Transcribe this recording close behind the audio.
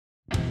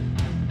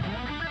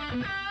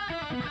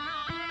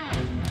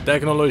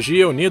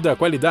Tecnologia unida à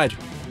qualidade,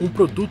 um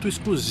produto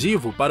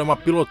exclusivo para uma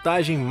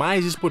pilotagem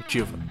mais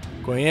esportiva.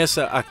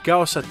 Conheça a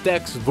Calça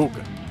Texx Vulcan.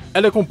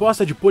 Ela é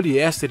composta de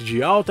poliéster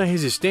de alta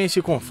resistência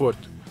e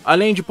conforto,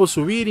 além de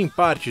possuir em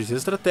partes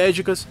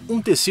estratégicas um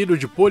tecido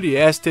de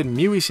poliéster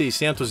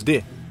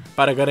 1600D,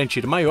 para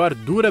garantir maior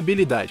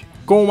durabilidade.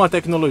 Com uma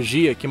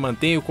tecnologia que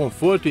mantém o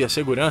conforto e a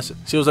segurança,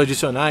 seus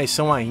adicionais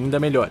são ainda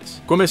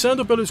melhores.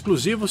 Começando pelo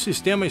exclusivo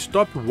sistema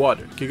Stop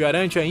Water, que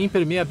garante a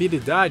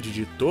impermeabilidade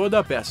de toda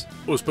a peça.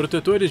 Os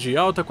protetores de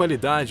alta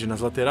qualidade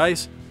nas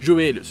laterais,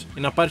 joelhos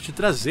e na parte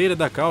traseira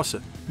da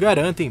calça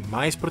garantem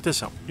mais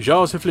proteção. Já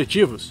os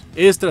refletivos,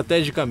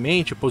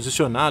 estrategicamente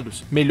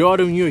posicionados,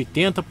 melhoram em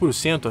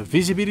 80% a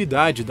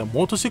visibilidade da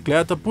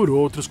motocicleta por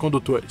outros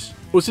condutores.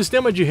 O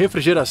sistema de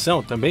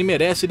refrigeração também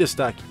merece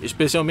destaque,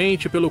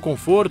 especialmente pelo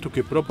conforto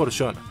que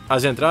proporciona.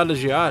 As entradas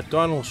de ar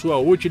tornam sua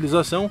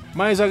utilização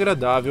mais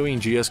agradável em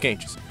dias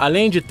quentes.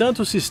 Além de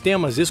tantos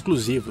sistemas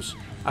exclusivos,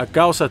 a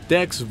Calça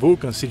Texx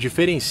Vulcan se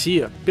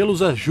diferencia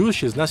pelos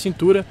ajustes na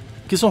cintura,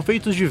 que são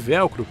feitos de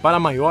velcro para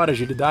maior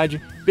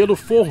agilidade, pelo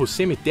forro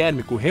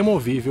semitérmico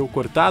removível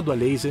cortado a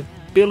laser,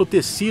 pelo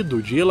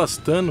tecido de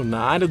elastano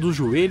na área dos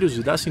joelhos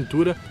e da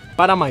cintura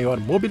para maior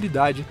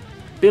mobilidade,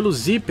 pelo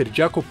zíper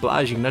de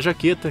acoplagem na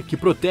jaqueta que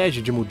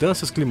protege de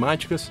mudanças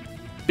climáticas,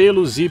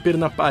 pelo zíper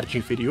na parte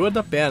inferior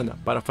da perna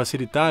para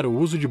facilitar o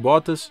uso de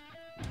botas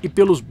e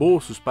pelos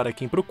bolsos para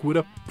quem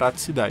procura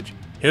praticidade.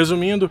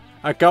 Resumindo,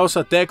 a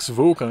Calça Texx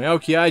Vulcan é o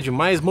que há de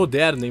mais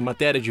moderno em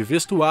matéria de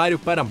vestuário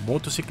para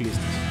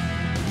motociclistas.